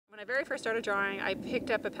I very first started drawing, I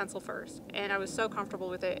picked up a pencil first, and I was so comfortable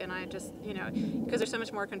with it, and I just, because there's so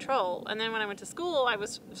much more control. And then when I went to school, I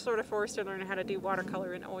was sort of forced to learn how to do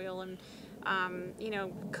watercolor and oil and,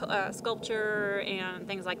 sculpture and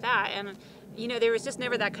things like that. And, there was just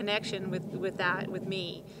never that connection with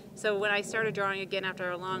me. So when I started drawing again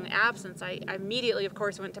after a long absence, I immediately, of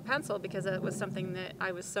course, went to pencil because it was something that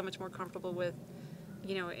I was so much more comfortable with,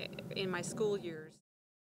 in my school years.